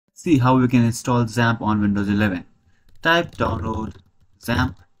see how we can install XAMPP on Windows 11. Type download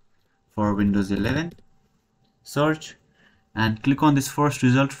XAMPP for Windows 11, search, and click on this first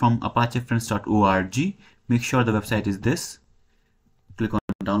result from apachefriends.org. Make sure the website is this. Click on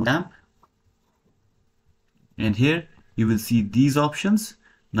download XAMPP, and here you will see these options.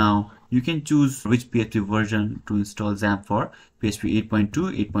 Now you can choose which PHP version to install XAMPP for, PHP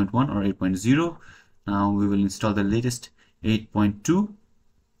 8.2, 8.1 or 8.0. Now we will install the latest 8.2.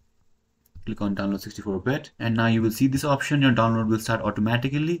 Click on download 64-bit, and now you will see this option. Your download will start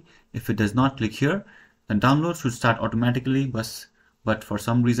automatically. If it does not, click here. The download should start automatically, but for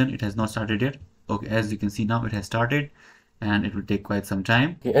some reason it has not started yet. Okay, as you can see now it has started, and it will take quite some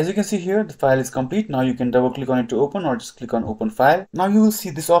time. Okay, as you can see here, the file is complete. Now you can double click on it to open, or just click on open file. Now you will see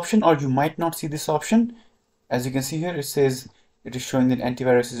this option, or you might not see this option. As you can see here, it says it is showing that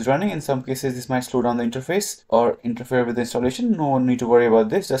antivirus is running. In some cases this might slow down the interface or interfere with the installation. No need to worry about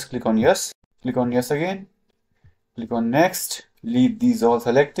this. Just click on yes. Click on yes again. Click on next. Leave these all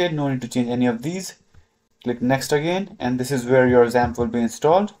selected. No need to change any of these. Click next again, and this is where your XAMPP will be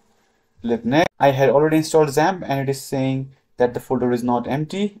installed. Click next. I had already installed XAMPP, and it is saying that the folder is not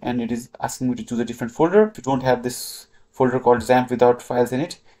empty, and it is asking me to choose a different folder. If you don't have this folder called XAMPP without files in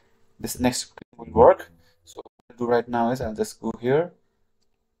it, this next will work. So what I'll do right now is I'll just go here,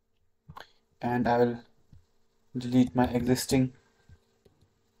 and I will delete my existing.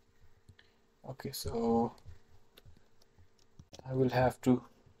 Okay, so I will have to go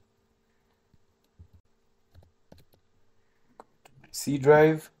to my C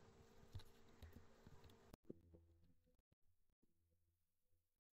drive.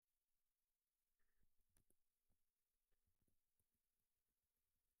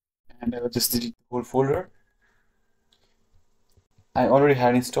 And I will just delete the whole folder. I already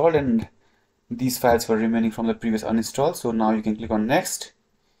had installed, and these files were remaining from the previous uninstall. So now you can click on next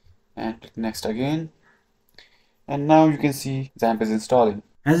and click next again, and now you can see XAMPP is installing.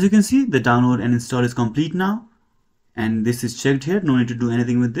 As you can see, the download and install is complete now, and this is checked here. No need to do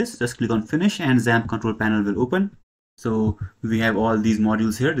anything with this. Just click on finish, and XAMPP control panel will open. So we have all these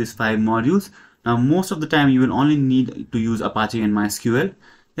modules here, these 5 modules. Now most of the time you will only need to use Apache and MySQL.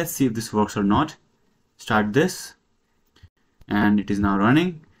 Let's see if this works or not. Start this, and it is now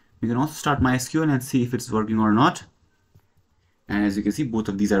running. We can also start MySQL and see if it's working or not. And as you can see, both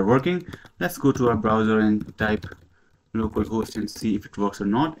of these are working. Let's go to our browser and type localhost and see if it works or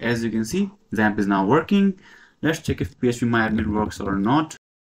not. As you can see, XAMPP is now working. Let's check if phpMyAdmin works or not.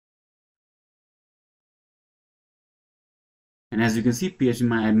 And as you can see,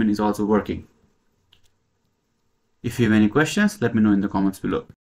 phpMyAdmin is also working. If you have any questions, let me know in the comments below.